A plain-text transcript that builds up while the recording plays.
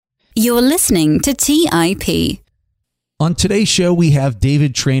You're listening to TIP. On today's show, we have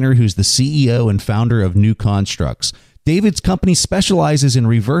David Traynor, who's the CEO and founder of New Constructs. David's company specializes in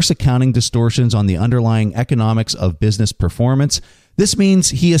reverse accounting distortions on the underlying economics of business performance. This means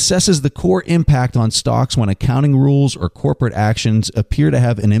he assesses the core impact on stocks when accounting rules or corporate actions appear to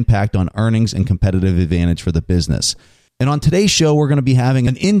have an impact on earnings and competitive advantage for the business. And on today's show, we're going to be having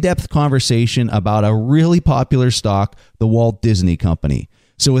an in-depth conversation about a really popular stock, the Walt Disney Company.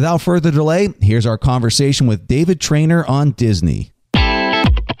 So without further delay, here's our conversation with David Traynor on Disney.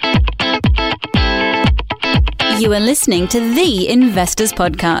 You are listening to The Investors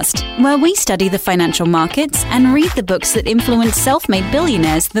Podcast, where we study the financial markets and read the books that influence self-made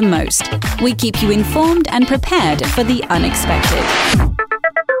billionaires the most. We keep you informed and prepared for the unexpected.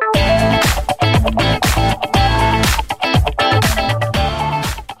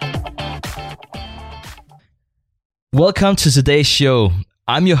 Welcome to today's show.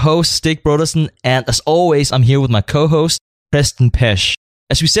 I'm your host, Stig Brodersen, and as always, I'm here with my co-host, Preston Pesch.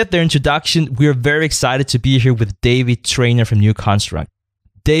 As we said their introduction, we are very excited to be here with David Traynor from New Construct.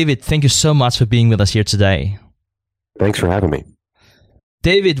 David, thank you so much for being with us here today. Thanks for having me.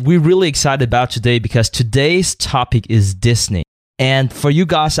 David, we're really excited about today because today's topic is Disney. And for you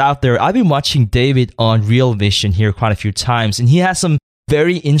guys out there, I've been watching David on Real Vision here quite a few times, and he has some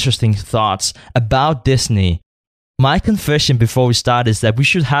very interesting thoughts about Disney. My confession before we start is that we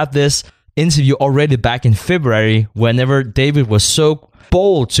should have this interview already back in February, whenever David was so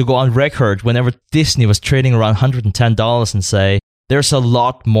bold to go on record whenever Disney was trading around $110 and say, there's a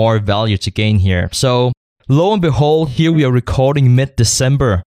lot more value to gain here. So lo and behold, here we are recording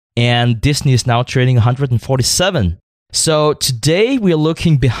mid-December and Disney is now trading $147. So today we are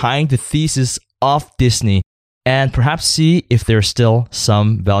looking behind the thesis of Disney and perhaps see if there's still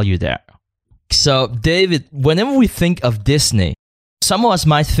some value there. So, David, whenever we think of Disney, some of us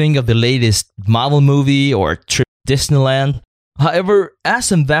might think of the latest Marvel movie or trip to Disneyland. However,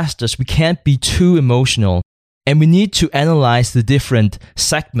 as investors, we can't be too emotional, and we need to analyze the different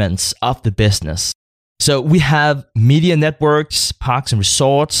segments of the business. So, we have media networks, parks and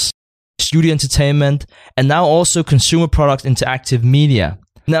resorts, studio entertainment, and now also consumer products, interactive media.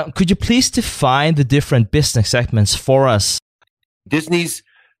 Now, could you please define the different business segments for us? Disney's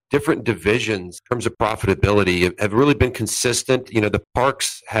different divisions in terms of profitability have really been consistent. You know, the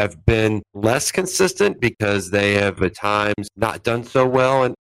parks have been less consistent because they have at times not done so well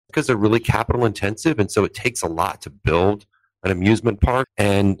and because they're really capital intensive. And so it takes a lot to build an amusement park.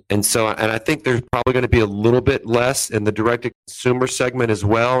 And I think there's probably going to be a little bit less in the direct to consumer segment as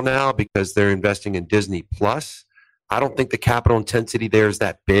well now because they're investing in Disney Plus. I don't think the capital intensity there is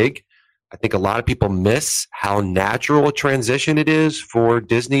that big. I think a lot of people miss how natural a transition it is for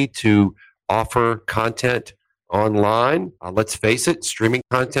Disney to offer content online. Let's face it, streaming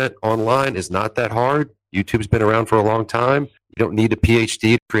content online is not that hard. YouTube's been around for a long time. You don't need a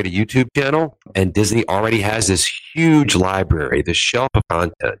PhD to create a YouTube channel. And Disney already has this huge library, this shelf of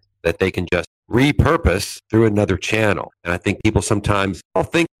content that they can just repurpose through another channel. And I think people sometimes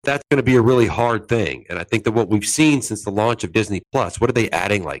think that's going to be a really hard thing. And I think that what we've seen since the launch of Disney Plus, what are they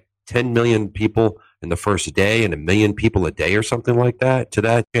adding, like 10 million people in the first day and 1 million people a day or something like that to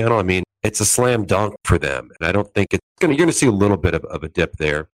that channel? I mean, it's a slam dunk for them. And I don't think you're going to see a little bit of a dip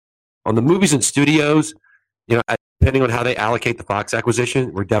there. On the movies and studios, you know, depending on how they allocate the Fox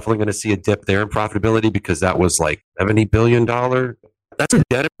acquisition, we're definitely going to see a dip there in profitability because that was like $70 billion. That's a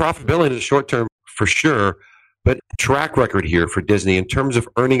dent in profitability in the short term for sure. But track record here for Disney in terms of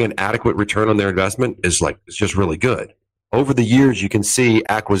earning an adequate return on their investment is it's just really good. Over the years, you can see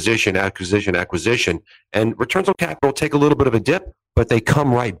acquisition, and returns on capital take a little bit of a dip, but they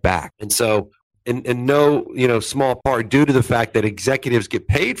come right back. And so in no small part due to the fact that executives get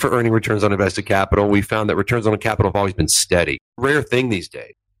paid for earning returns on invested capital, we found that returns on capital have always been steady. Rare thing these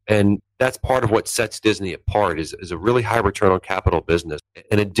days. And that's part of what sets Disney apart is a really high return on capital business,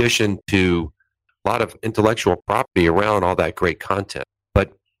 in addition to a lot of intellectual property around all that great content.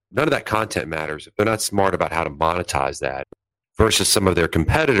 But none of that content matters if they're not smart about how to monetize that. Versus some of their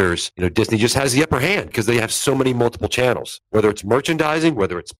competitors, Disney just has the upper hand because they have so many multiple channels, whether it's merchandising,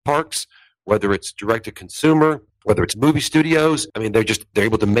 whether it's parks, whether it's direct to consumer, whether it's movie studios. I mean, they're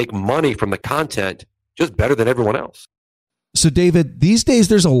able to make money from the content just better than everyone else. So, David, these days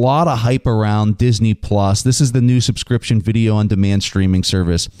there's a lot of hype around Disney Plus. This is the new subscription video on demand streaming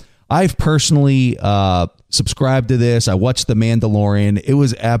service. I've personally subscribed to this. I watched The Mandalorian. It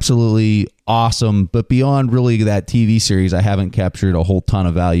was absolutely awesome. But beyond really that TV series, I haven't captured a whole ton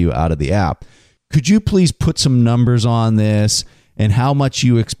of value out of the app. Could you please put some numbers on this and how much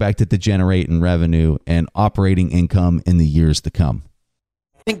you expect it to generate in revenue and operating income in the years to come?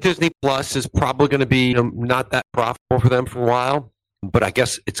 I think Disney Plus is probably going to be not that profitable for them for a while, but I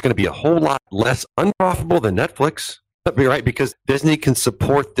guess it's going to be a whole lot less unprofitable than Netflix. That'd be right, because Disney can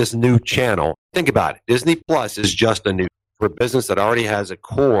support this new channel. Think about it. Disney Plus is just for a business that already has a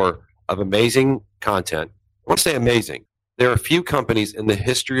core of amazing content. I want to say amazing. There are a few companies in the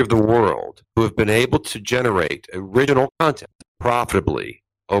history of the world who have been able to generate original content profitably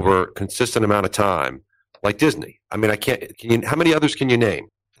over a consistent amount of time, like Disney. I mean, how many others can you name?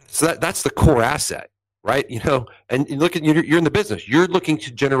 So that's the core asset, right? And you look at, you're in the business. You're looking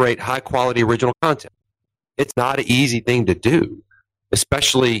to generate high quality original content. It's not an easy thing to do,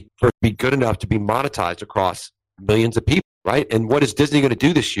 especially for it to be good enough to be monetized across millions of people, right? And what is Disney going to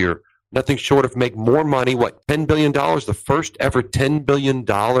do this year? Nothing short of make more money. What, $10 billion, the first ever $10 billion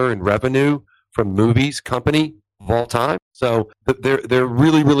in revenue from movies company of all time. So they're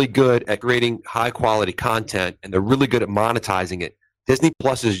really, really good at creating high quality content, and they're really good at monetizing it. Disney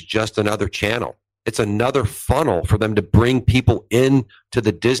Plus is just another channel. It's another funnel for them to bring people in to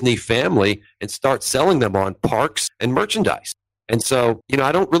the Disney family and start selling them on parks and merchandise. And so,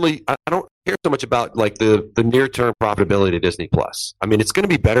 I don't care so much about like the near term profitability of Disney Plus. I mean, it's going to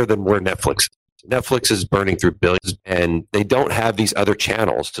be better than where Netflix is. Netflix is burning through billions, and they don't have these other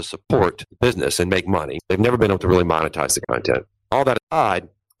channels to support business and make money. They've never been able to really monetize the content. All that aside,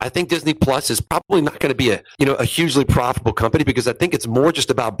 I think Disney Plus is probably not going to be a hugely profitable company, because I think it's more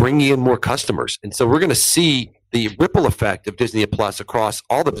just about bringing in more customers. And so we're going to see the ripple effect of Disney Plus across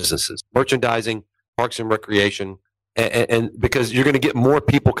all the businesses, merchandising, parks and recreation, and because you're going to get more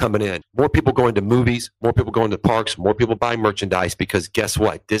people coming in, more people going to movies, more people going to parks, more people buying merchandise, because guess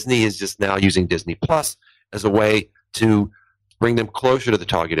what? Disney is just now using Disney Plus as a way to bring them closer to the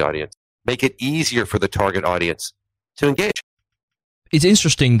target audience, make it easier for the target audience to engage. It's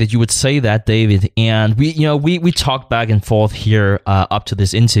interesting that you would say that, David. And we talked back and forth here up to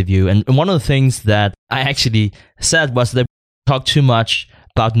this interview. And one of the things that I actually said was that we talked too much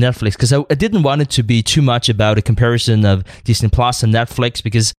about Netflix, because I didn't want it to be too much about a comparison of Disney Plus and Netflix,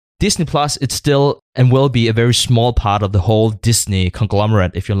 because Disney Plus, it's still and will be a very small part of the whole Disney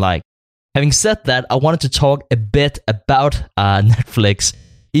conglomerate, if you like. Having said that, I wanted to talk a bit about Netflix.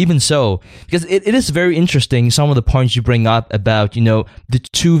 Even so, because it is very interesting, some of the points you bring up about, the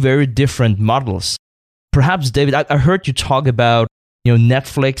two very different models. Perhaps, David, I heard you talk about,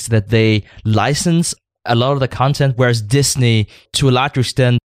 Netflix, that they license a lot of the content, whereas Disney, to a larger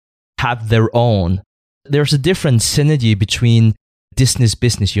extent, have their own. There's a different synergy between Disney's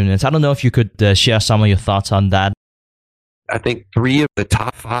business units. I don't know if you could share some of your thoughts on that. I think 3 of the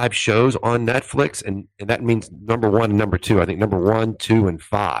top 5 shows on Netflix, and that means number 1 and number 2. I think number 1, 2, and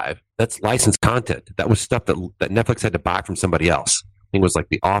 5, that's licensed content. That was stuff that Netflix had to buy from somebody else. I think it was like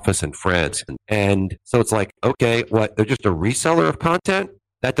The Office and Friends. And so it's like, okay, what? They're just a reseller of content?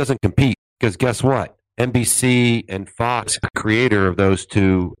 That doesn't compete, because guess what? NBC and Fox, the creator of those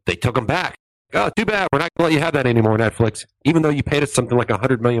two, they took them back. Oh, too bad. We're not going to let you have that anymore, Netflix. Even though you paid us something like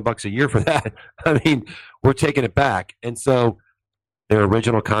 $100 million a year for that. I mean, we're taking it back. And so their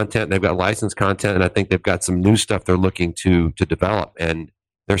original content, they've got licensed content, and I think they've got some new stuff they're looking to develop. And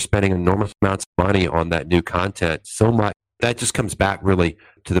they're spending enormous amounts of money on that new content. So much that just comes back really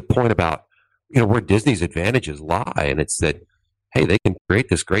to the point about, where Disney's advantages lie. And it's that, hey, they can create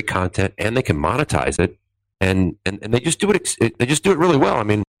this great content and they can monetize it. And they just do it. They just do it really well. I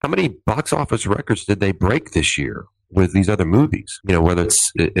mean, how many box office records did they break this year with these other movies? Whether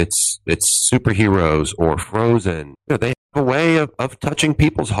it's superheroes or Frozen. They have a way of touching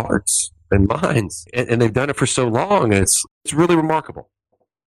people's hearts and minds, and they've done it for so long. And it's really remarkable.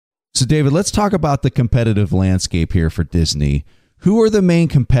 So, David, let's talk about the competitive landscape here for Disney. Who are the main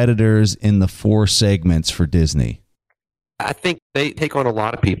competitors in the 4 segments for Disney? I think they take on a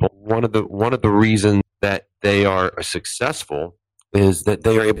lot of people. One of the reasons that they are successful is that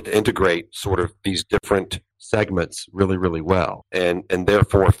they are able to integrate sort of these different segments really, really well, and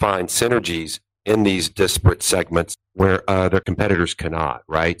therefore find synergies in these disparate segments where their competitors cannot,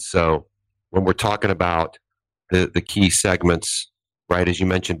 right? So when we're talking about the key segments, right, as you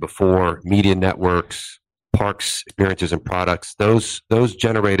mentioned before, media networks, parks, experiences, and products, those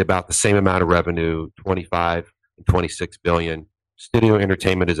generate about the same amount of revenue, 25 and 26 billion. Studio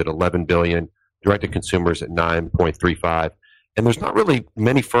entertainment is at 11 billion. Direct to consumers at 9.35. And there's not really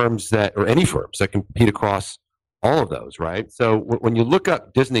many firms any firms that compete across all of those, right? So when you look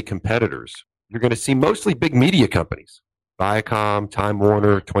up Disney competitors, you're going to see mostly big media companies, Viacom, Time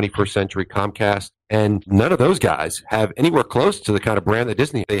Warner, 21st Century, Comcast, and none of those guys have anywhere close to the kind of brand that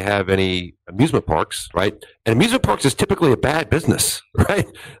Disney. They have any amusement parks, right? And amusement parks is typically a bad business, right?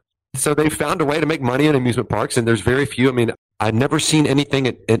 So they found a way to make money in amusement parks, and there's very few. I mean, I've never seen anything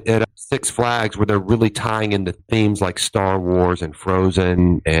at Six Flags where they're really tying into themes like Star Wars and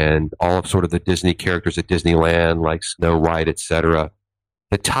Frozen and all of sort of the Disney characters at Disneyland, like Snow White, etc.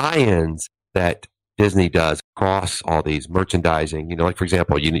 The tie-ins that Disney does across all these merchandising, like, for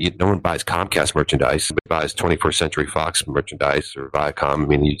example, no one buys Comcast merchandise. Somebody buys 21st Century Fox merchandise or Viacom. I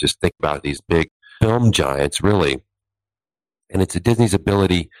mean, you just think about these big film giants, really. And it's Disney's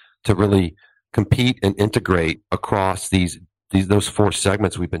ability to really compete and integrate across those four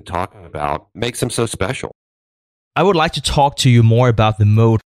segments we've been talking about makes them so special. I would like to talk to you more about the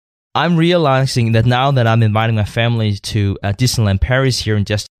moat. I'm realizing that now that I'm inviting my family to Disneyland Paris here in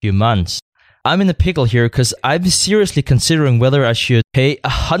just a few months, I'm in a pickle here because I'm seriously considering whether I should pay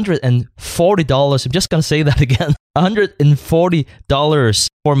 $140. I'm just going to say that again. $140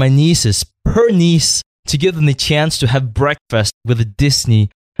 for my nieces, per niece, to give them the chance to have breakfast with a Disney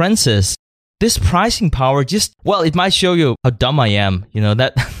princess. This pricing power it might show you how dumb I am.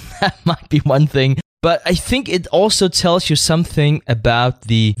 That might be one thing. But I think it also tells you something about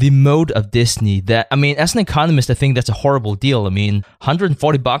the mode of Disney that, as an economist, I think that's a horrible deal.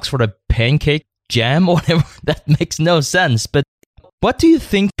 $140 for the pancake jam or whatever, that makes no sense. But what do you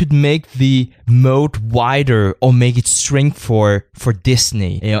think could make the mode wider or make it shrink for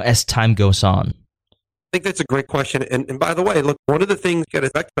Disney, as time goes on? I think that's a great question. And by the way, look, one of the things you got to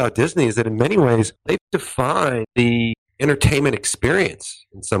respect about Disney is that in many ways, they've defined the entertainment experience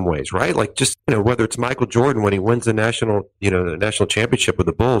in some ways, right? Like just, whether it's Michael Jordan when he wins the national championship with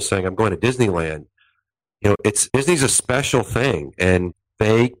the Bulls saying, I'm going to Disneyland, Disney's a special thing. And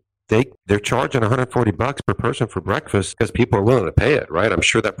they're charging $140 per person for breakfast because people are willing to pay it, right? I'm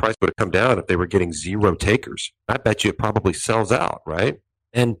sure that price would have come down if they were getting zero takers. I bet you it probably sells out, right?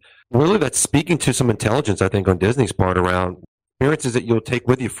 And really that's speaking to some intelligence, I think, on Disney's part around experiences that you'll take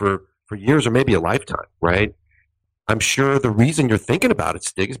with you for years or maybe a lifetime, right? I'm sure the reason you're thinking about it,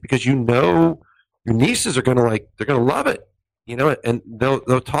 Stig, is because your nieces are they're gonna love it, and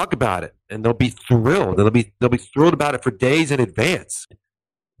they'll talk about it and they'll be thrilled. They'll be thrilled about it for days in advance.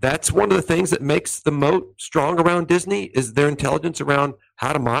 That's one of the things that makes the moat strong around Disney is their intelligence around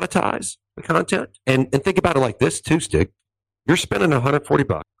how to monetize the content. And think about it like this too, Stig. You're spending $140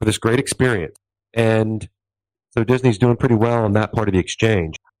 for this great experience, and so Disney's doing pretty well on that part of the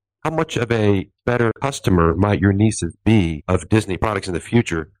exchange. How much of a better customer might your nieces be of Disney products in the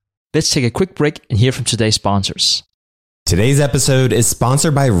future? Let's take a quick break and hear from today's sponsors. Today's episode is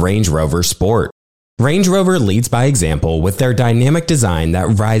sponsored by Range Rover Sport. Range Rover leads by example with their dynamic design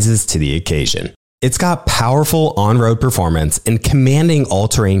that rises to the occasion. It's got powerful on-road performance and commanding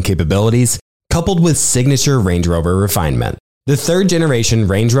all-terrain capabilities, coupled with signature Range Rover refinement. The third-generation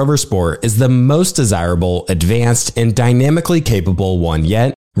Range Rover Sport is the most desirable, advanced, and dynamically capable one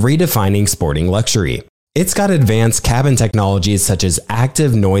yet, redefining sporting luxury. It's got advanced cabin technologies such as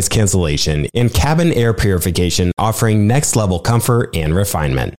active noise cancellation and cabin air purification, offering next-level comfort and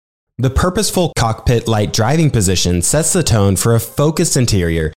refinement. The purposeful cockpit light driving position sets the tone for a focused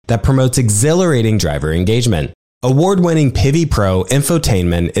interior that promotes exhilarating driver engagement. Award-winning Pivi Pro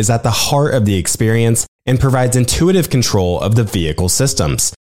infotainment is at the heart of the experience and provides intuitive control of the vehicle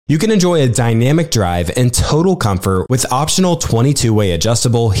systems. You can enjoy a dynamic drive and total comfort with optional 22-way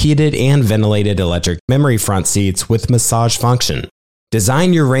adjustable, heated and ventilated electric memory front seats with massage function.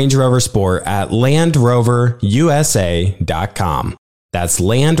 Design your Range Rover Sport at LandRoverUSA.com. That's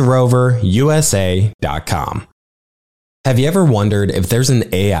LandRoverUSA.com. Have you ever wondered if there's an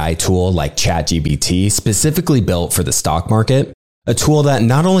AI tool like ChatGPT specifically built for the stock market? A tool that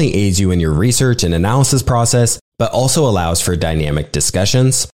not only aids you in your research and analysis process, but also allows for dynamic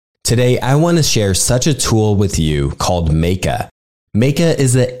discussions? Today, I want to share such a tool with you called Meka. Meka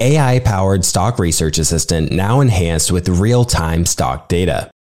is the AI-powered stock research assistant now enhanced with real-time stock data.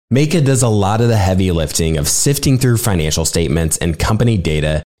 Meka does a lot of the heavy lifting of sifting through financial statements and company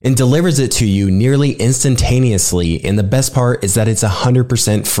data and delivers it to you nearly instantaneously, and the best part is that it's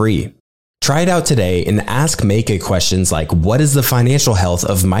 100% free. Try it out today and ask Meka questions like, what is the financial health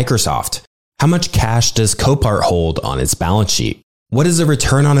of Microsoft? How much cash does Copart hold on its balance sheet? What is the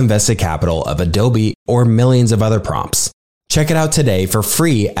return on invested capital of Adobe, or millions of other prompts? Check it out today for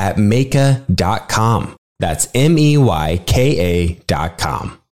free at Meka.com. That's MEYKA.com.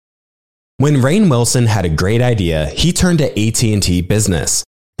 When Rainn Wilson had a great idea, he turned to AT&T Business.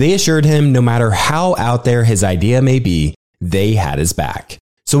 They assured him no matter how out there his idea may be, they had his back.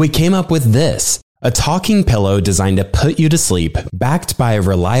 So we came up with this, a talking pillow designed to put you to sleep, backed by a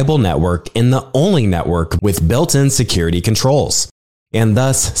reliable network and the only network with built-in security controls. And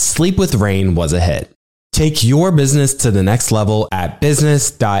thus, Sleep with Rainn was a hit. Take your business to the next level at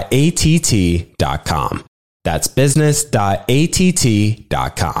business.att.com. That's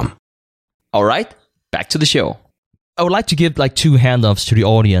business.att.com. All right, back to the show. I would like to give like two handoffs to the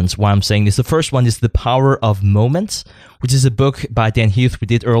audience while I'm saying this. The first one is The Power of Moments, which is a book by Dan Heath we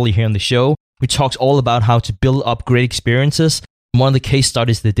did earlier here on the show. We talked all about how to build up great experiences. One of the case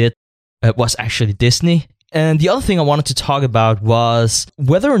studies they did was actually Disney. And the other thing I wanted to talk about was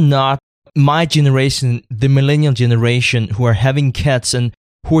whether or not my generation, the millennial generation who are having kids and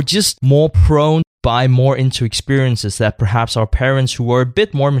who are just more prone to buy more into experiences that perhaps our parents who were a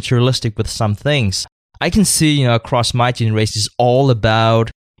bit more materialistic with some things. I can see, across my generation, it's all about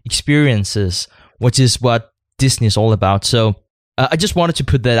experiences, which is what Disney is all about. So I just wanted to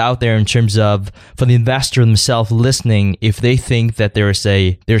put that out there in terms of, for the investor themselves listening, if they think that there's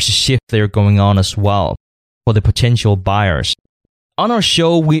a shift there going on as well for the potential buyers. On our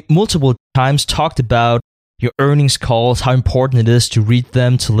show, we multiple times talked about your earnings calls, how important it is to read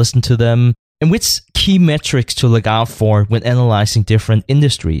them, to listen to them, and which key metrics to look out for when analyzing different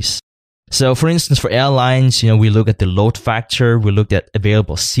industries. So, for instance, for airlines, we look at the load factor, we look at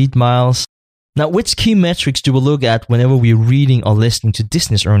available seat miles. Now, which key metrics do we look at whenever we're reading or listening to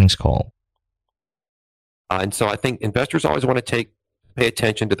Disney's earnings call? And so I think investors always want to pay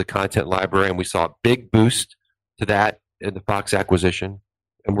attention to the content library, and we saw a big boost to that in the Fox acquisition.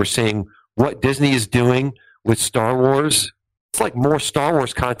 And we're seeing what Disney is doing with Star Wars. It's like more Star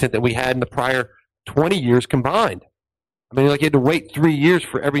Wars content than we had in the prior 20 years combined. I mean, like you had to wait 3 years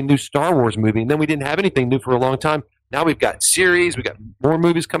for every new Star Wars movie, and then we didn't have anything new for a long time. Now we've got series, we've got more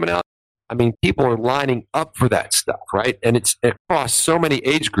movies coming out. I mean, people are lining up for that stuff, right? And it's across so many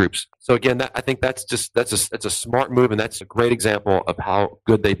age groups. So again, I think that's a smart move, and that's a great example of how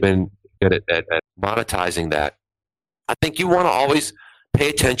good they've been good at monetizing that. I think you want to always pay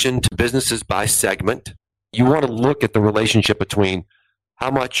attention to businesses by segment. You want to look at the relationship between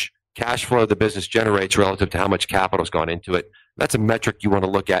how much cash flow the business generates relative to how much capital has gone into it. That's a metric you want to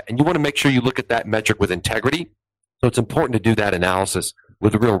look at. And you want to make sure you look at that metric with integrity. So it's important to do that analysis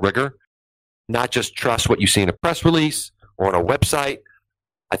with real rigor, not just trust what you see in a press release or on a website.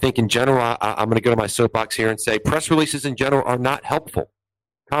 I think in general, I'm going to go to my soapbox here and say press releases in general are not helpful.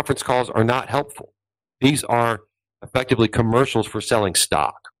 Conference calls are not helpful. These are effectively commercials for selling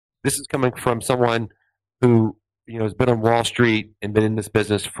stock. This is coming from someone who has been on Wall Street and been in this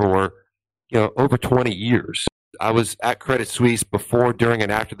business for over 20 years. I was at Credit Suisse before, during,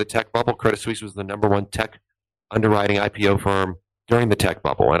 and after the tech bubble. Credit Suisse was the number one tech underwriting IPO firm during the tech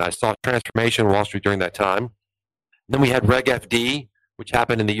bubble, and I saw transformation in Wall Street during that time. And then we had Reg FD, which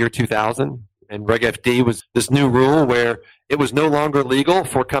happened in the year 2000. And Reg FD was this new rule where it was no longer legal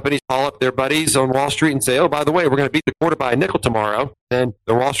for companies to call up their buddies on Wall Street and say, oh, by the way, we're going to beat the quarter by a nickel tomorrow. And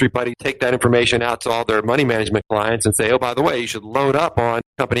the Wall Street buddies take that information out to all their money management clients and say, oh, by the way, you should load up on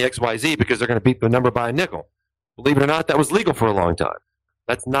company XYZ because they're going to beat the number by a nickel. Believe it or not, that was legal for a long time.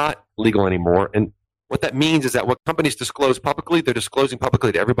 That's not legal anymore. And what that means is that what companies disclose publicly, they're disclosing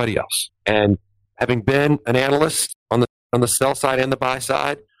publicly to everybody else. And having been an analyst on the sell side and the buy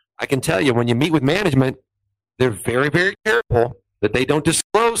side, I can tell you when you meet with management, they're very, very careful that they don't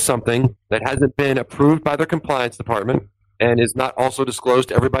disclose something that hasn't been approved by their compliance department and is not also disclosed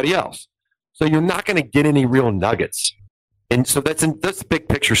to everybody else. So you're not going to get any real nuggets. And so that's big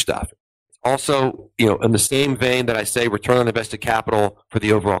picture stuff. Also, in the same vein that I say return on invested capital for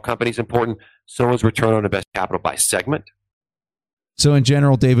the overall company is important, so is return on invested capital by segment. So in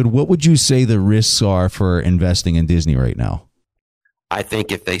general, David, what would you say the risks are for investing in Disney right now? I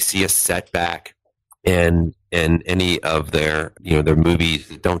think if they see a setback in any of their movies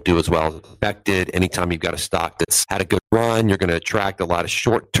that don't do as well as expected, anytime you've got a stock that's had a good run, you're going to attract a lot of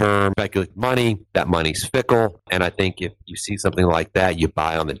short-term speculative money. That money's fickle. And I think if you see something like that, you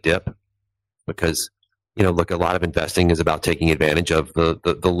buy on the dip because, look, a lot of investing is about taking advantage of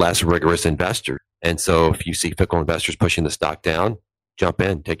the less rigorous investor. And so if you see fickle investors pushing the stock down, jump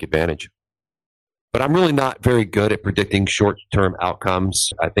in, take advantage. But I'm really not very good at predicting short-term outcomes.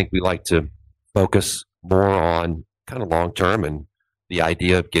 I think we like to focus more on kind of long-term, and the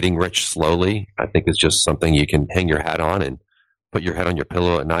idea of getting rich slowly, I think, is just something you can hang your hat on and put your head on your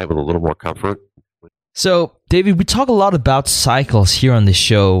pillow at night with a little more comfort. So, David, we talk a lot about cycles here on the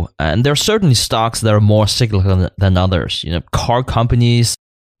show, and there are certainly stocks that are more cyclical than others. Car companies,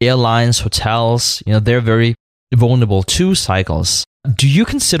 airlines, hotels, they're very vulnerable to cycles. Do you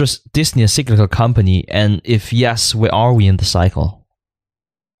consider Disney a cyclical company? And if yes, where are we in the cycle?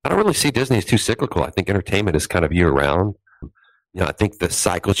 I don't really see Disney as too cyclical. I think entertainment is kind of year-round. I think the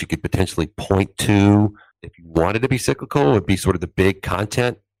cycles you could potentially point to, if you wanted to be cyclical, would be sort of the big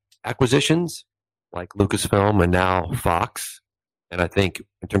content acquisitions like Lucasfilm and now Fox. And I think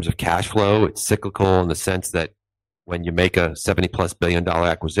in terms of cash flow, it's cyclical in the sense that when you make a $70+ billion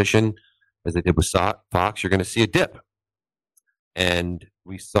acquisition, as they did with Fox, you're going to see a dip. And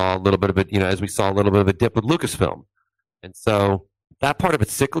we saw a little bit of it, as we saw a little bit of a dip with Lucasfilm. And so that part of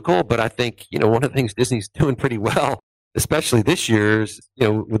it's cyclical, but I think, one of the things Disney's doing pretty well, especially this year's,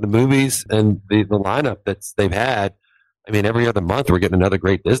 with the movies and the lineup they've had. I mean, every other month we're getting another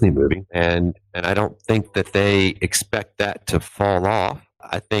great Disney movie, and I don't think that they expect that to fall off.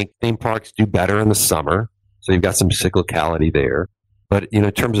 I think theme parks do better in the summer, so you've got some cyclicality there. But, in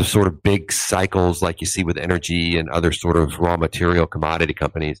terms of sort of big cycles like you see with energy and other sort of raw material commodity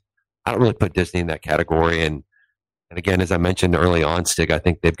companies, I don't really put Disney in that category. And again, as I mentioned early on, Stig, I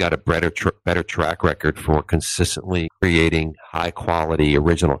think they've got a better track record for consistently creating high quality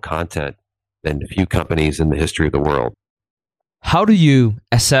original content than a few companies in the history of the world. How do you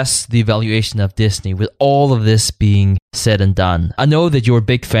assess the valuation of Disney with all of this being said and done? I know that you're a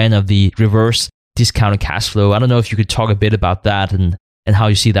big fan of the reverse discounted cash flow. I don't know if you could talk a bit about that and how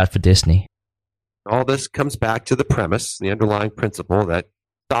you see that for Disney. All this comes back to the premise, the underlying principle that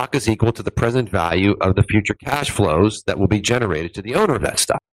stock is equal to the present value of the future cash flows that will be generated to the owner of that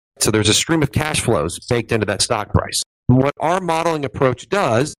stock. So there's a stream of cash flows baked into that stock price. And what our modeling approach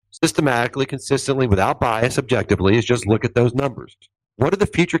does, systematically, consistently, without bias, objectively, is just look at those numbers. What do the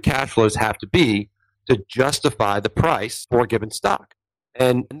future cash flows have to be to justify the price for a given stock?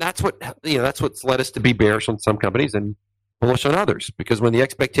 And that's what's led us to be bearish on some companies and bullish on others. Because when the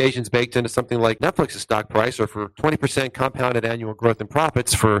expectations baked into something like Netflix's stock price are for 20% compounded annual growth in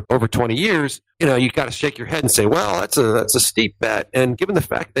profits for over 20 years, you got to shake your head and say, well, that's a steep bet. And given the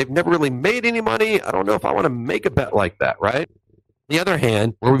fact they've never really made any money, I don't know if I want to make a bet like that, right? On the other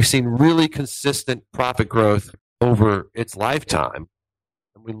hand, where we've seen really consistent profit growth over its lifetime,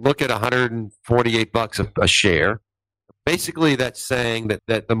 and we look at $148 a share, basically that's saying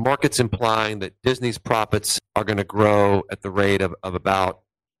that the market's implying that Disney's profits are going to grow at the rate of about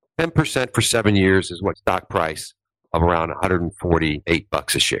 10% for 7 years is what stock price of around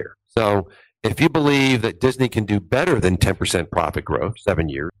 $148 a share. So if you believe that Disney can do better than 10% profit growth, 7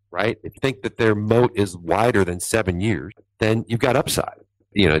 years, right? If you think that their moat is wider than 7 years, then you've got upside.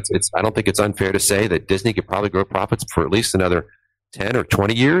 I don't think it's unfair to say that Disney could probably grow profits for at least another 10 or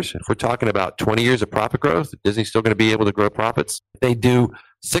 20 years. If we're talking about 20 years of profit growth, Disney's still going to be able to grow profits. They do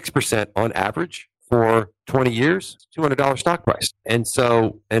 6% on average for 20 years, $200 stock price. And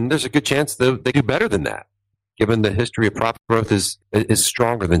there's a good chance they do better than that, given the history of profit growth is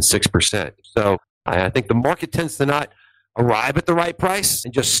stronger than 6%. So I think the market tends to not arrive at the right price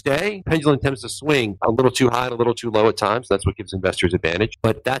and just stay. Pendulum tends to swing a little too high and a little too low at times. That's what gives investors advantage.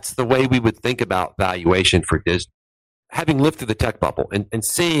 But that's the way we would think about valuation for Disney. Having lived through the tech bubble and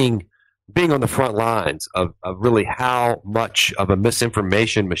being on the front lines of really how much of a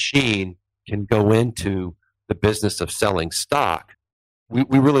misinformation machine can go into the business of selling stock, we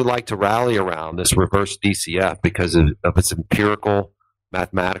really like to rally around this reverse DCF because of its empirical,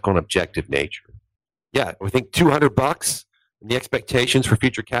 mathematical, and objective nature. Yeah, we think $200 and the expectations for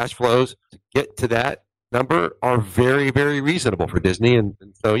future cash flows to get to that number are very, very reasonable for Disney. And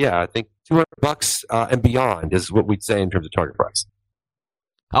so, yeah, I think $200 and beyond is what we'd say in terms of target price.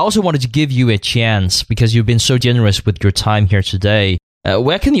 I also wanted to give you a chance, because you've been so generous with your time here today.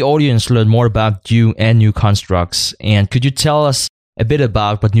 Where can the audience learn more about you and New Constructs? And could you tell us a bit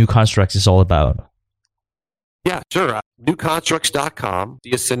about what New Constructs is all about? Yeah, sure. Newconstructs.com.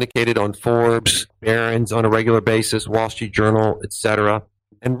 See us syndicated on Forbes, Barron's on a regular basis, Wall Street Journal, etc.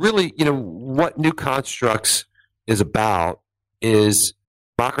 And really, what New Constructs is about is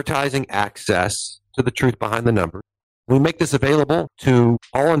democratizing access to the truth behind the numbers. We make this available to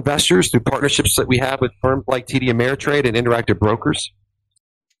all investors through partnerships that we have with firms like TD Ameritrade and Interactive Brokers.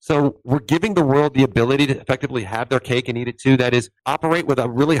 So we're giving the world the ability to effectively have their cake and eat it too. That is, operate with a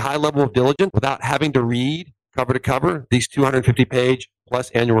really high level of diligence without having to read cover to cover these 250-page plus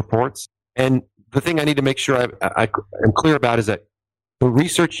annual reports. And the thing I need to make sure I'm clear about is that the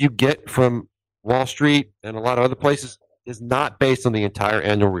research you get from Wall Street and a lot of other places is not based on the entire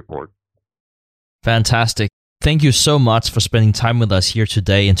annual report. Fantastic. Thank you so much for spending time with us here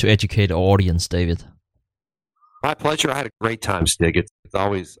today and to educate our audience, David. My pleasure. I had a great time, Stig. It's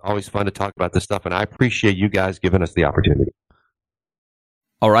always fun to talk about this stuff, and I appreciate you guys giving us the opportunity.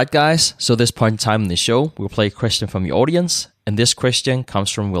 All right, guys. So this point in time in the show, we'll play a question from the audience, and this question comes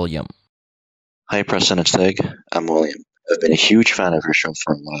from William. Hi, Preston and Stig. I'm William. I've been a huge fan of your show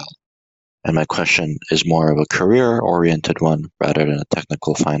for a while, and my question is more of a career-oriented one rather than a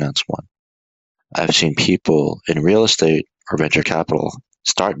technical finance one. I've seen people in real estate or venture capital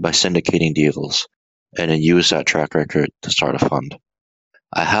start by syndicating deals and then use that track record to start a fund.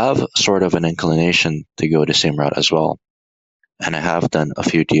 I have sort of an inclination to go the same route as well, and I have done a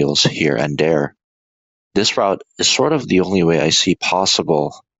few deals here and there. This route is sort of the only way I see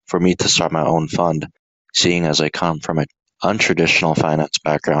possible for me to start my own fund, seeing as I come from an untraditional finance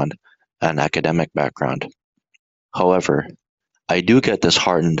background and academic background. However, I do get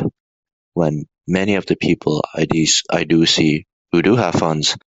disheartened when many of the people I do see who do have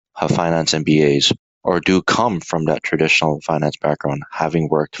funds, have finance MBAs, or do come from that traditional finance background, having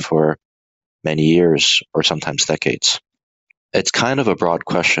worked for many years or sometimes decades. It's kind of a broad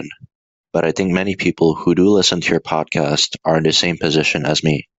question, but I think many people who do listen to your podcast are in the same position as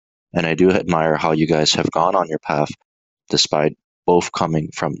me. And I do admire how you guys have gone on your path, despite both coming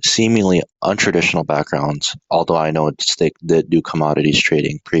from seemingly untraditional backgrounds, although I know they did do commodities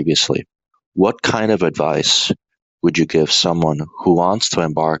trading previously. What kind of advice would you give someone who wants to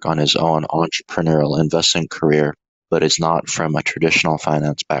embark on his own entrepreneurial investing career, but is not from a traditional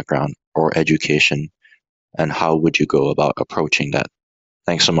finance background or education? And how would you go about approaching that?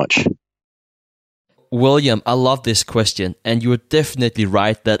 Thanks so much. William, I love this question, and you are definitely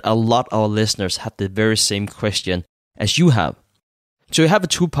right that a lot of our listeners have the very same question as you have. So you have a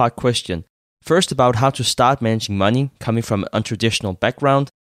two-part question. First, about how to start managing money coming from an untraditional background.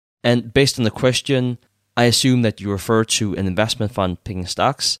 And based on the question, I assume that you refer to an investment fund picking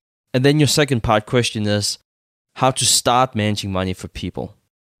stocks. And then your second part question is how to start managing money for people.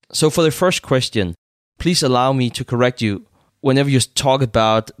 So for the first question, please allow me to correct you. Whenever you talk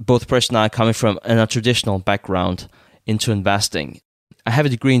about both Preston and I coming from an untraditional background into investing, I have a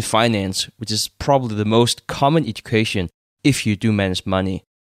degree in finance, which is probably the most common education if you do manage money.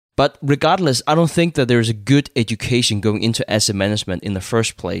 But regardless, I don't think that there is a good education going into asset management in the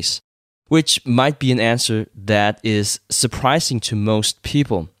first place, which might be an answer that is surprising to most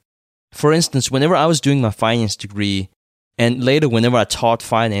people. For instance, whenever I was doing my finance degree, and later whenever I taught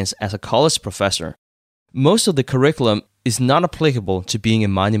finance as a college professor, most of the curriculum is not applicable to being a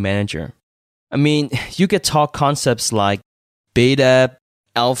money manager. I mean, you get taught concepts like beta,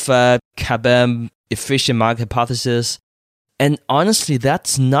 alpha, CAPM, efficient market hypothesis, and honestly,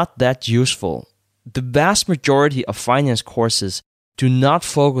 that's not that useful. The vast majority of finance courses do not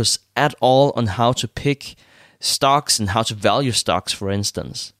focus at all on how to pick stocks and how to value stocks, for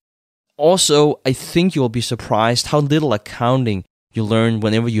instance. Also, I think you'll be surprised how little accounting you learn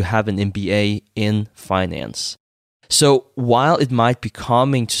whenever you have an MBA in finance. So while it might be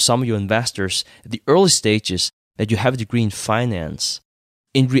calming to some of your investors at the early stages that you have a degree in finance,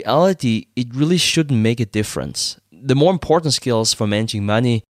 in reality, it really shouldn't make a difference. The more important skills for managing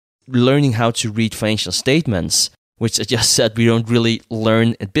money, learning how to read financial statements, which I just said we don't really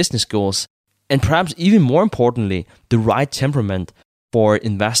learn at business schools, and perhaps even more importantly, the right temperament for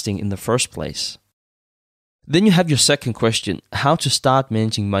investing in the first place. Then you have your second question, how to start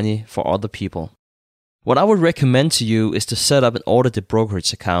managing money for other people. What I would recommend to you is to set up an audited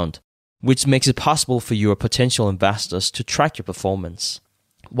brokerage account, which makes it possible for your potential investors to track your performance.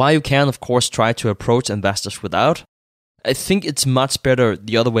 While you can, of course, try to approach investors without, I think it's much better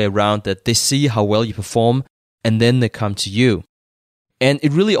the other way around, that they see how well you perform and then they come to you. And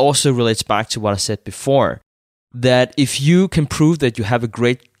it really also relates back to what I said before, that if you can prove that you have a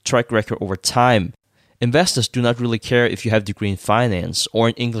great track record over time, investors do not really care if you have a degree in finance or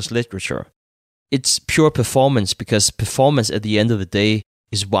in English literature. It's pure performance, because performance at the end of the day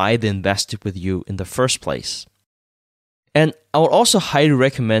is why they invested with you in the first place. And I would also highly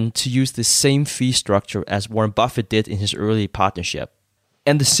recommend to use the same fee structure as Warren Buffett did in his early partnership,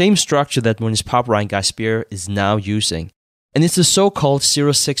 and the same structure that Moniz Papra and Guy Spear is now using. And it's the so-called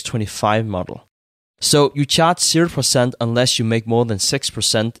 0-6-25 model. So you charge 0% unless you make more than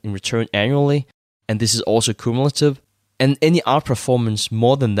 6% in return annually, and this is also cumulative, and any outperformance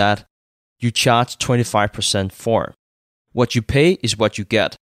more than that, you charge 25% for. What you pay is what you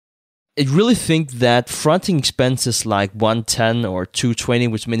get. I really think that fronting expenses like 110 or 220,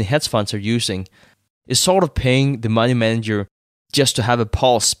 which many hedge funds are using, is sort of paying the money manager just to have a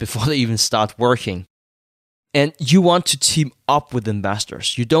pulse before they even start working. And you want to team up with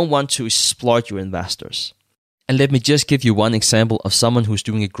investors. You don't want to exploit your investors. And let me just give you one example of someone who's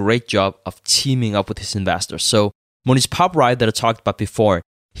doing a great job of teaming up with his investors. So Moniz Papra that I talked about before,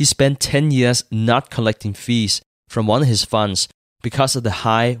 he spent 10 years not collecting fees from one of his funds because of the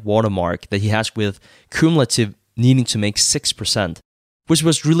high watermark that he has with cumulative needing to make 6%, which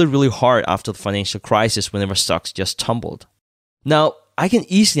was really, really hard after the financial crisis whenever stocks just tumbled. Now, I can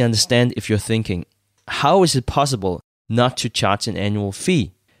easily understand if you're thinking, how is it possible not to charge an annual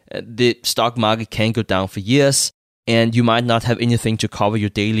fee? The stock market can go down for years, and you might not have anything to cover your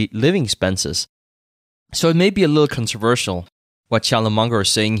daily living expenses. So it may be a little controversial what Charlie Munger is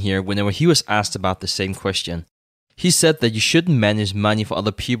saying here whenever he was asked about the same question. He said that you shouldn't manage money for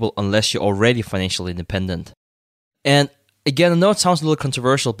other people unless you're already financially independent. And again, I know it sounds a little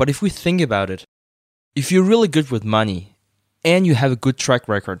controversial, but if we think about it, if you're really good with money and you have a good track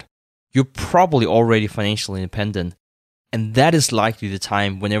record, you're probably already financially independent. And that is likely the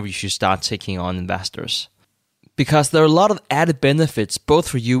time whenever you should start taking on investors. Because there are a lot of added benefits both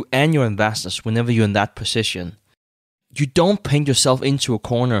for you and your investors whenever you're in that position. You don't paint yourself into a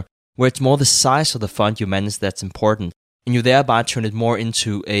corner where it's more the size of the fund you manage that's important, and you thereby turn it more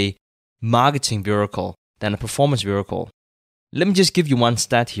into a marketing vehicle than a performance vehicle. Let me just give you one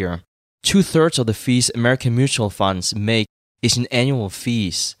stat here. 2/3 of the fees American mutual funds make is in annual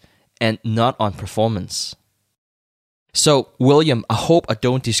fees and not on performance. So, William, I hope I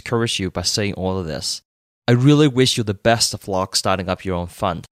don't discourage you by saying all of this. I really wish you the best of luck starting up your own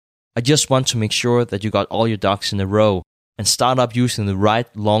fund. I just want to make sure that you got all your ducks in a row and start up using the right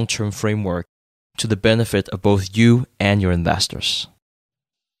long-term framework to the benefit of both you and your investors.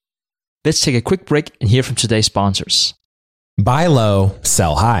 Let's take a quick break and hear from today's sponsors. Buy low,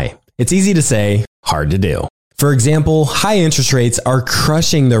 sell high. It's easy to say, hard to do. For example, high interest rates are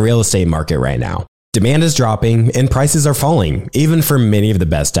crushing the real estate market right now. Demand is dropping and prices are falling, even for many of the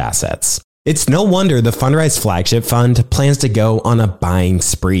best assets. It's no wonder the Fundrise Flagship Fund plans to go on a buying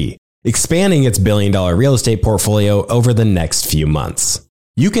spree, expanding its billion-dollar real estate portfolio over the next few months.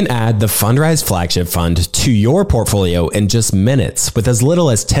 You can add the Fundrise Flagship Fund to your portfolio in just minutes with as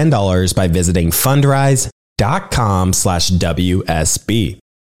little as $10 by visiting fundrise.com/WSB.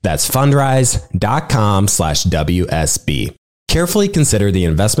 That's fundrise.com/WSB. Carefully consider the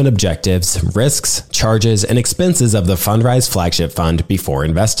investment objectives, risks, charges, and expenses of the Fundrise Flagship Fund before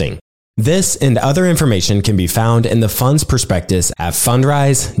investing. This and other information can be found in the fund's prospectus at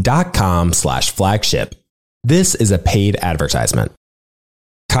fundrise.com/flagship. This is a paid advertisement.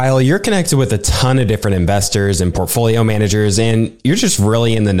 Kyle, you're connected with a ton of different investors and portfolio managers, and you're just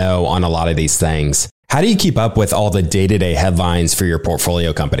really in the know on a lot of these things. How do you keep up with all the day-to-day headlines for your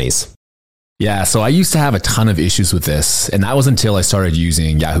portfolio companies? Yeah, so I used to have a ton of issues with this, and that was until I started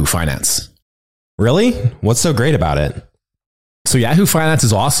using Yahoo Finance. Really? What's so great about it? So Yahoo Finance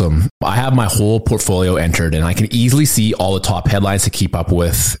is awesome. I have my whole portfolio entered, and I can easily see all the top headlines to keep up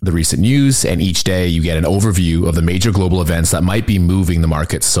with the recent news. And each day you get an overview of the major global events that might be moving the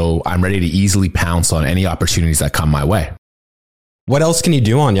market. So I'm ready to easily pounce on any opportunities that come my way. What else can you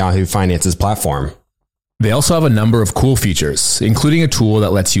do on Yahoo Finance's platform? They also have a number of cool features, including a tool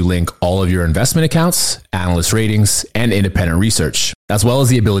that lets you link all of your investment accounts, analyst ratings, and independent research, as well as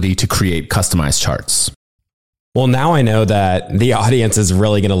the ability to create customized charts. Well, now I know that the audience is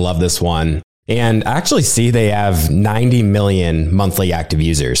really going to love this one, and actually see they have 90 million monthly active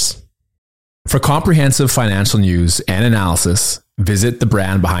users. For comprehensive financial news and analysis, visit the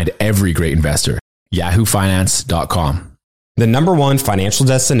brand behind every great investor, yahoofinance.com. The number one financial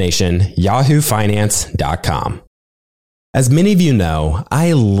destination, yahoofinance.com. As many of you know,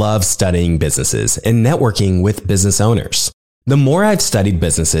 I love studying businesses and networking with business owners. The more I've studied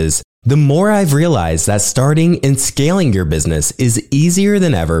businesses, the more I've realized that starting and scaling your business is easier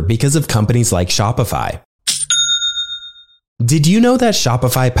than ever because of companies like Shopify. Did you know that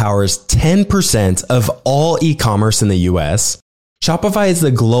Shopify powers 10% of all e-commerce in the US? Shopify is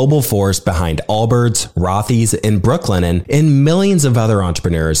the global force behind Allbirds, Rothy's, and Brooklinen, and millions of other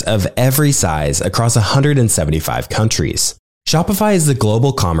entrepreneurs of every size across 175 countries. Shopify is the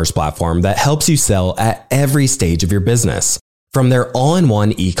global commerce platform that helps you sell at every stage of your business, from their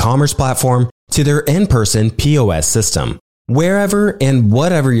all-in-one e-commerce platform to their in-person POS system. Wherever and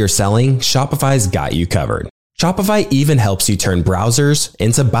whatever you're selling, Shopify's got you covered. Shopify even helps you turn browsers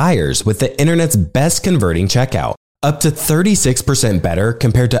into buyers with the internet's best converting checkout, up to 36% better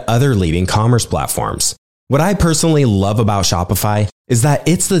compared to other leading commerce platforms. What I personally love about Shopify is that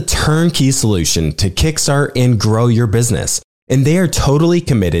it's the turnkey solution to kickstart and grow your business, and they are totally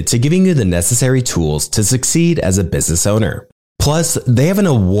committed to giving you the necessary tools to succeed as a business owner. Plus, they have an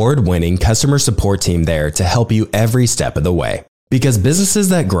award-winning customer support team there to help you every step of the way. Because businesses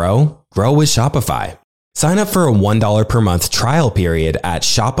that grow with Shopify. Sign up for a $1 per month trial period at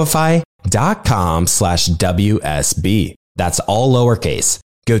shopify.com/WSB. That's all lowercase.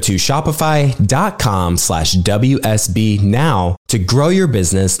 Go to shopify.com/WSB now to grow your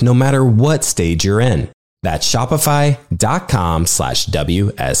business no matter what stage you're in. That's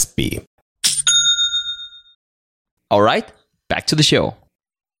shopify.com/WSB. All right, back to the show.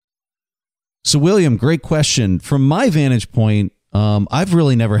 So, William, great question. From my vantage point, I've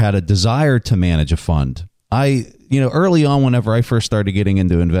really never had a desire to manage a fund. Early on, whenever I first started getting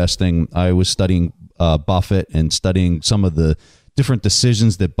into investing, I was studying Buffett and studying some of the different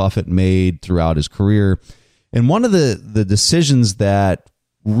decisions that Buffett made throughout his career. And one of the decisions that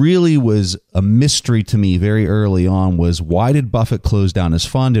really was a mystery to me very early on was, why did Buffett close down his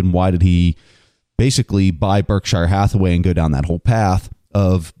fund, and why did he basically buy Berkshire Hathaway and go down that whole path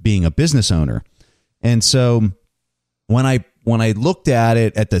of being a business owner? And so when I looked at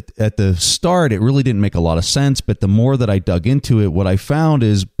it at the start, it really didn't make a lot of sense. But the more that I dug into it, what I found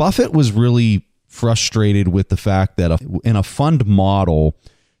is Buffett was really frustrated with the fact that in a fund model,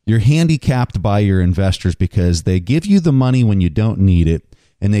 you're handicapped by your investors because they give you the money when you don't need it,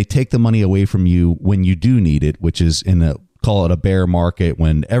 and they take the money away from you when you do need it, which is call it a bear market,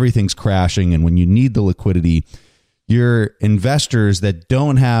 when everything's crashing and when you need the liquidity. Your investors that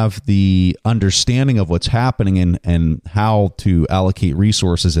don't have the understanding of what's happening and how to allocate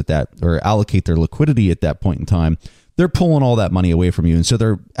resources at that, or allocate their liquidity at that point in time, they're pulling all that money away from you. And so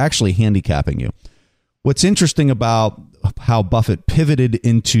they're actually handicapping you. What's interesting about how Buffett pivoted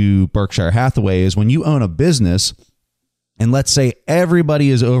into Berkshire Hathaway is, when you own a business, and let's say everybody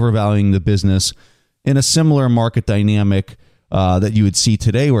is overvaluing the business in a similar market dynamic that you would see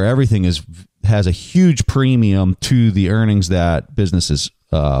today, where everything has a huge premium to the earnings that businesses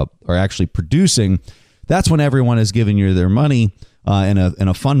are actually producing, that's when everyone is giving you their money in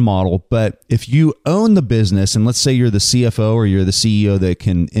a fund model. But if you own the business, and let's say you're the CFO or you're the CEO that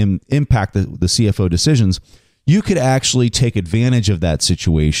can impact the CFO decisions, you could actually take advantage of that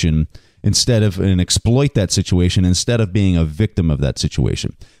situation and exploit that situation instead of being a victim of that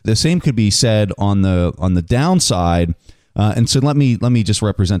situation. The same could be said on the downside. And so let me just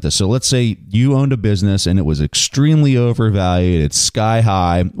represent this. So let's say you owned a business and it was extremely overvalued. It's sky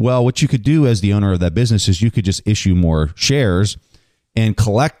high. Well, what you could do as the owner of that business is you could just issue more shares and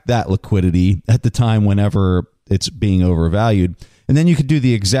collect that liquidity at the time whenever it's being overvalued. And then you could do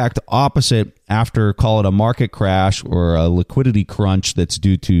the exact opposite after, call it a market crash or a liquidity crunch that's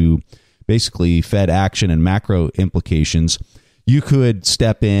due to basically Fed action and macro implications. You could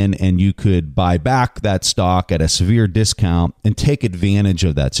step in and you could buy back that stock at a severe discount and take advantage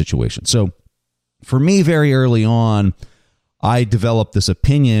of that situation. So for me, very early on, I developed this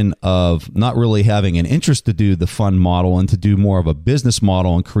opinion of not really having an interest to do the fund model and to do more of a business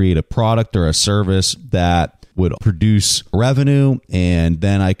model and create a product or a service that would produce revenue, and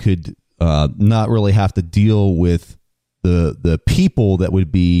then I could not really have to deal with the people that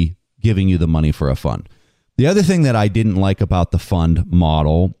would be giving you the money for a fund. The other thing that I didn't like about the fund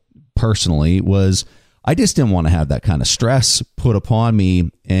model personally was I just didn't want to have that kind of stress put upon me.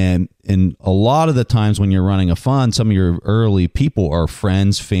 And a lot of the times when you're running a fund, some of your early people are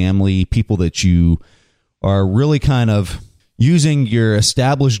friends, family, people that you are really kind of using your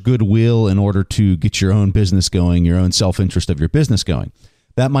established goodwill in order to get your own business going, your own self-interest of your business going.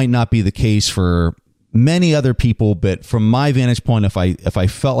 That might not be the case for many other people, but from my vantage point, if I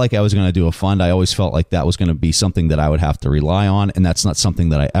felt like I was going to do a fund, I always felt like that was going to be something that I would have to rely on, and that's not something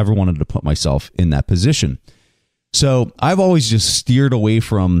that I ever wanted to put myself in that position. So I've always just steered away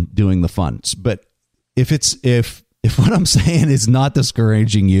from doing the funds. But if what I'm saying is not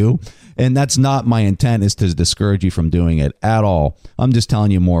discouraging you, and that's not my intent, is to discourage you from doing it at all, I'm just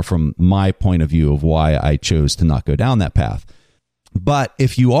telling you more from my point of view of why I chose to not go down that path. But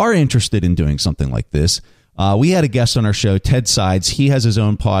if you are interested in doing something like this, we had a guest on our show, Ted Sides. He has his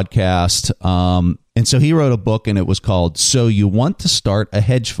own podcast. And so he wrote a book, and it was called So You Want to Start a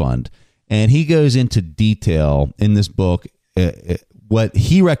Hedge Fund. And he goes into detail in this book what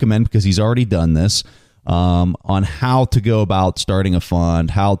he recommends, because he's already done this, on how to go about starting a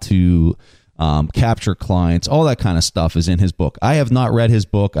fund, how to capture clients, all that kind of stuff is in his book. I have not read his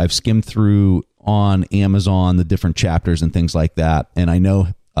book. I've skimmed through on Amazon the different chapters and things like that. And I know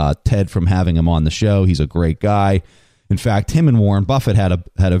Ted from having him on the show. He's a great guy. In fact, him and Warren Buffett had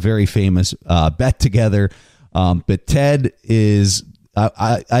a very famous bet together. But Ted is,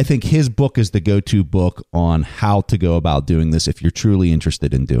 I think his book is the go-to book on how to go about doing this if you're truly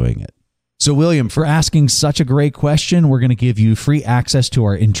interested in doing it. So, William, for asking such a great question, we're going to give you free access to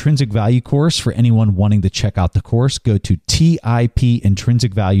our Intrinsic Value course. For anyone wanting to check out the course, go to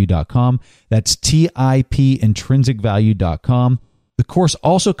TIPintrinsicvalue.com. That's TIPintrinsicvalue.com. The course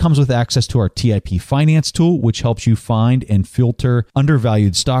also comes with access to our TIP Finance tool, which helps you find and filter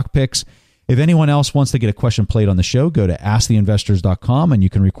undervalued stock picks. If anyone else wants to get a question played on the show, go to AskTheInvestors.com and you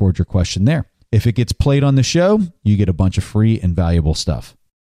can record your question there. If it gets played on the show, you get a bunch of free and valuable stuff.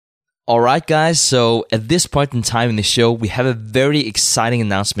 All right, guys. So at this point in time in the show, we have a very exciting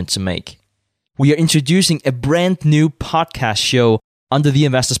announcement to make. We are introducing a brand new podcast show under the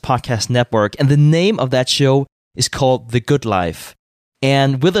Investors Podcast Network, and the name of that show is called The Good Life.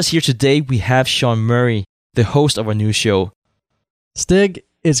 And with us here today, we have Sean Murray, the host of our new show. Stig,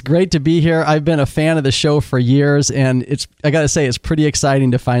 it's great to be here. I've been a fan of the show for years, and I got to say, it's pretty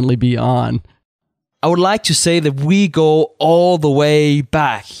exciting to finally be on. I would like to say that we go all the way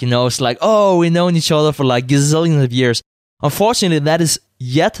back. It's like, we've known each other for like gazillions of years. Unfortunately, that is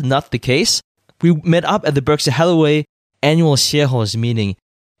yet not the case. We met up at the Berkshire Hathaway annual shareholders meeting,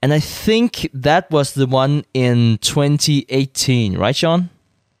 and I think that was the one in 2018, right, Sean?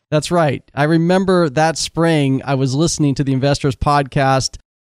 That's right. I remember that spring, I was listening to the Investors podcast.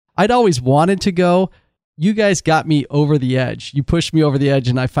 I'd always wanted to go. You guys got me over the edge. You pushed me over the edge,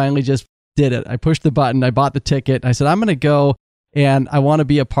 and I finally just did it. I pushed the button. I bought the ticket. I said, I'm going to go, and I want to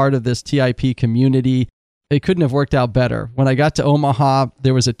be a part of this TIP community. It couldn't have worked out better. When I got to Omaha,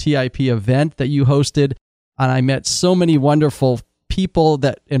 there was a TIP event that you hosted, and I met so many wonderful people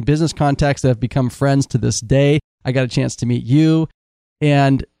and business contacts that have become friends to this day. I got a chance to meet you.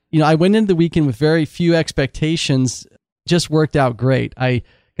 And, I went into the weekend with very few expectations. Just worked out great. I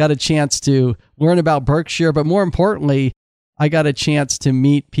got a chance to learn about Berkshire, but more importantly, I got a chance to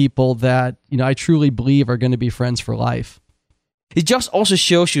meet people that, I truly believe are going to be friends for life. It just also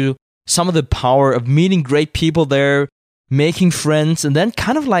shows you some of the power of meeting great people there, making friends, and then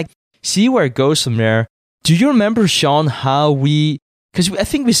kind of like see where it goes from there. Do you remember, Sean, because I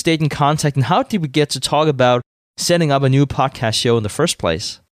think we stayed in contact, and how did we get to talk about setting up a new podcast show in the first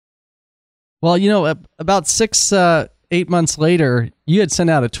place? Well, about 8 months later, you had sent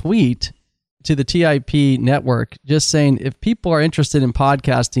out a tweet to the TIP network just saying, if people are interested in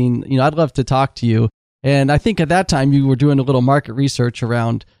podcasting, I'd love to talk to you. And I think at that time you were doing a little market research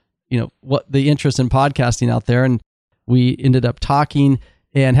around, what the interest in podcasting out there. And we ended up talking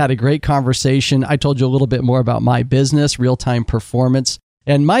and had a great conversation. I told you a little bit more about my business, real-time performance.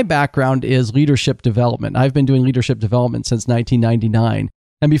 And my background is leadership development. I've been doing leadership development since 1999.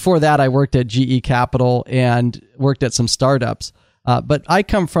 And before that, I worked at GE Capital and worked at some startups. But I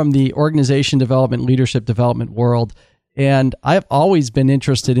come from the organization development, leadership development world. And I've always been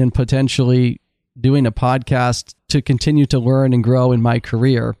interested in potentially doing a podcast to continue to learn and grow in my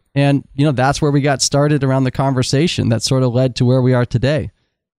career. And, that's where we got started around the conversation that sort of led to where we are today.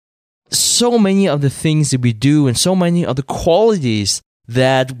 So many of the things that we do and so many of the qualities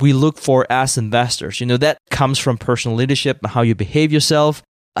that we look for as investors, that comes from personal leadership, how you behave yourself,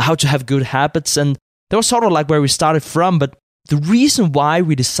 how to have good habits. And that was sort of like where we started from. But the reason why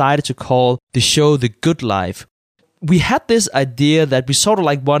we decided to call the show The Good Life, we had this idea that we sort of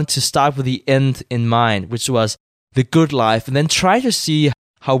like wanted to start with the end in mind, which was the good life, and then try to see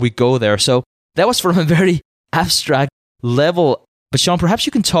how we go there. So that was from a very abstract level. But Sean, perhaps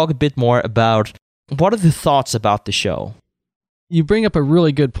you can talk a bit more about what are the thoughts about the show? You bring up a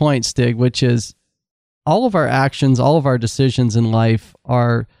really good point, Stig, which is all of our actions, all of our decisions in life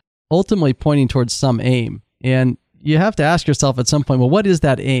are ultimately pointing towards some aim. And you have to ask yourself at some point, well, what is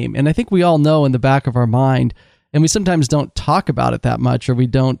that aim? And I think we all know in the back of our mind, and we sometimes don't talk about it that much, or we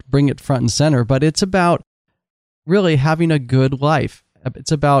don't bring it front and center, but it's about really having a good life.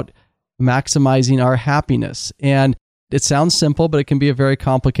 It's about maximizing our happiness. And it sounds simple, but it can be a very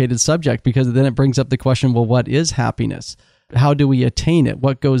complicated subject, because then it brings up the question, well, what is happiness? How do we attain it?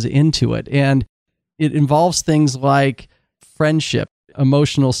 What goes into it? And it involves things like friendship,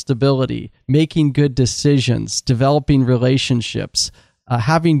 emotional stability, making good decisions, developing relationships,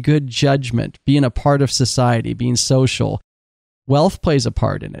 having good judgment, being a part of society, being social. Wealth plays a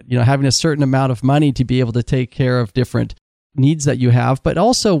part in it. Having a certain amount of money to be able to take care of different needs that you have, but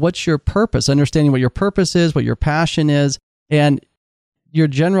also what's your purpose, understanding what your purpose is, what your passion is, and your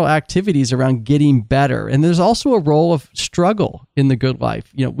general activities around getting better. And there's also a role of struggle in the good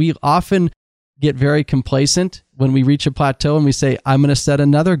life. We often get very complacent when we reach a plateau and we say, I'm going to set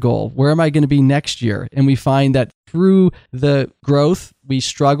another goal. Where am I going to be next year? And we find that through the growth, we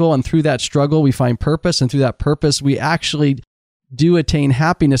struggle, and through that struggle, we find purpose, and through that purpose, we actually do attain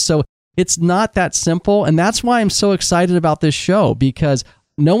happiness. So it's not that simple. And that's why I'm so excited about this show, because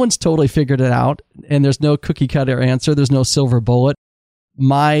no one's totally figured it out, and there's no cookie cutter answer. There's no silver bullet.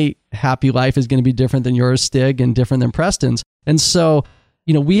 My happy life is going to be different than yours, Stig, and different than Preston's. And so,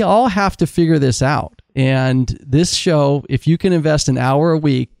 we all have to figure this out. And this show, if you can invest an hour a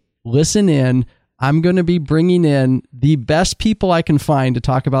week, listen in, I'm going to be bringing in the best people I can find to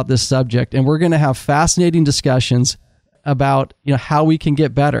talk about this subject. And we're going to have fascinating discussions about, how we can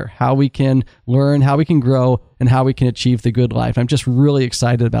get better, how we can learn, how we can grow, and how we can achieve the good life. I'm just really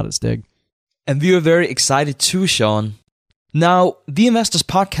excited about it, Stig. And we are very excited too, Sean. Now, the Investors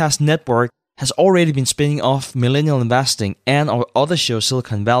Podcast Network has already been spinning off Millennial Investing and our other show,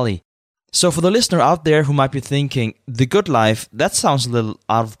 Silicon Valley. So for the listener out there who might be thinking, the good life, that sounds a little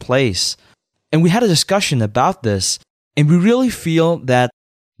out of place. And we had a discussion about this, and we really feel that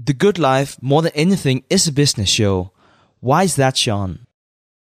the good life, more than anything, is a business show. Why is that, Sean?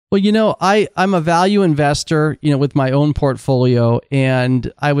 Well, I'm a value investor, with my own portfolio,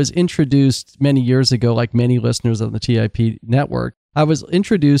 and I was introduced many years ago, like many listeners of the TIP network, I was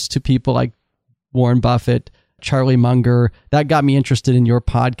introduced to people like Warren Buffett, Charlie Munger. That got me interested in your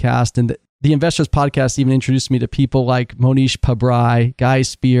podcast, and the Investors Podcast even introduced me to people like Monish Pabrai, Guy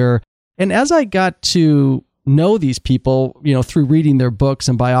Spear. And as I got to know these people, through reading their books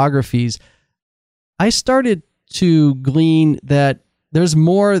and biographies, I started to glean that there's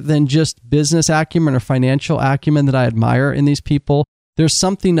more than just business acumen or financial acumen that I admire in these people. There's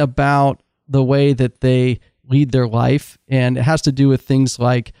something about the way that they lead their life, and it has to do with things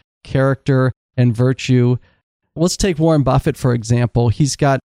like character and virtue. Let's take Warren Buffett, for example. He's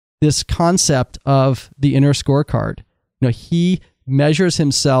got this concept of the inner scorecard. He measures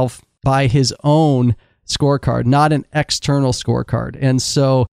himself by his own scorecard, not an external scorecard. And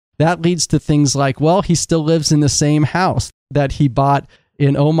so that leads to things like, well, he still lives in the same house that he bought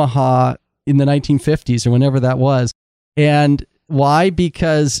in Omaha in the 1950s or whenever that was. And why?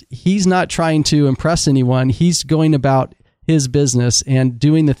 Because he's not trying to impress anyone. He's going about his business and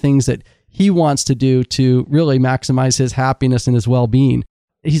doing the things that he wants to do to really maximize his happiness and his well-being.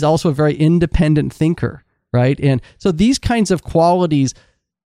 He's also a very independent thinker, right? And so these kinds of qualities,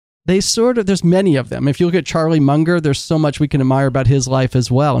 there's many of them. If you look at Charlie Munger, there's so much we can admire about his life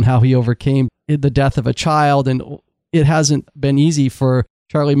as well and how he overcame the death of a child. And it hasn't been easy for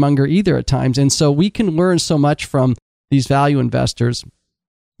Charlie Munger either at times. And so we can learn so much from these value investors.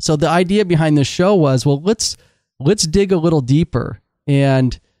 So the idea behind this show was, well, let's dig a little deeper.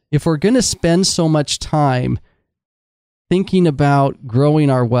 And if we're going to spend so much time thinking about growing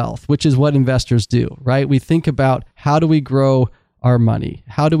our wealth, which is what investors do, right? We think about how do we grow our money?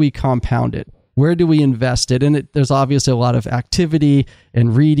 How do we compound it? Where do we invest it? And there's obviously a lot of activity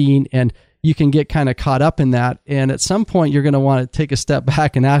and reading, and you can get kind of caught up in that. And at some point, you're going to want to take a step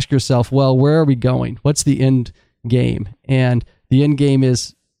back and ask yourself, well, where are we going? What's the end game? And the end game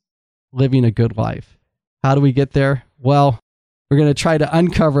is living a good life. How do we get there? Well, we're going to try to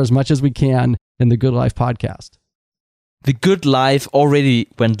uncover as much as we can in the Good Life podcast. The Good Life already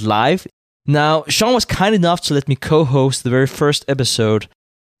went live. Now, Sean was kind enough to let me co-host the very first episode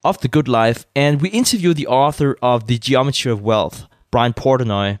of The Good Life, and we interviewed the author of The Geometry of Wealth, Brian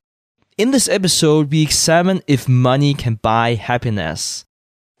Portnoy. In this episode, we examine if money can buy happiness.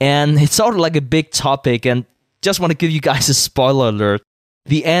 And it's sort of like a big topic, and just want to give you guys a spoiler alert.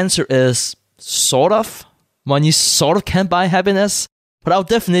 The answer is sort of. Money sort of can buy happiness, but I would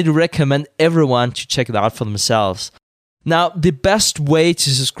definitely recommend everyone to check it out for themselves. Now, the best way to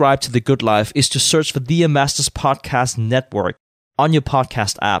subscribe to The Good Life is to search for the Investors Podcast Network on your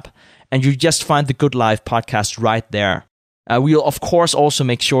podcast app, and you just find The Good Life podcast right there. We'll, of course, also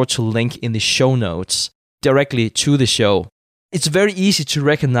make sure to link in the show notes directly to the show. It's very easy to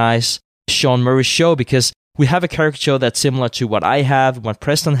recognize Sean Murray's show because we have a caricature that's similar to what I have, what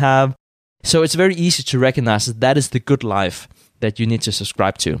Preston have. So it's very easy to recognize that is The Good Life that you need to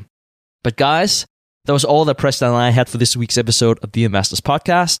subscribe to. But guys, that was all that Preston and I had for this week's episode of the Investors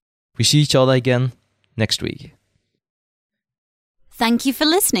Podcast. We see each other again next week. Thank you for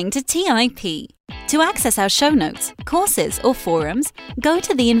listening to TIP. To access our show notes, courses, or forums, go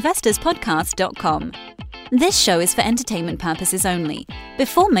to theinvestorspodcast.com. This show is for entertainment purposes only.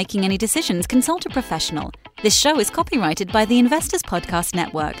 Before making any decisions, consult a professional. This show is copyrighted by the Investors Podcast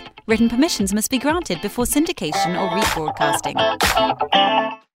Network. Written permissions must be granted before syndication or rebroadcasting.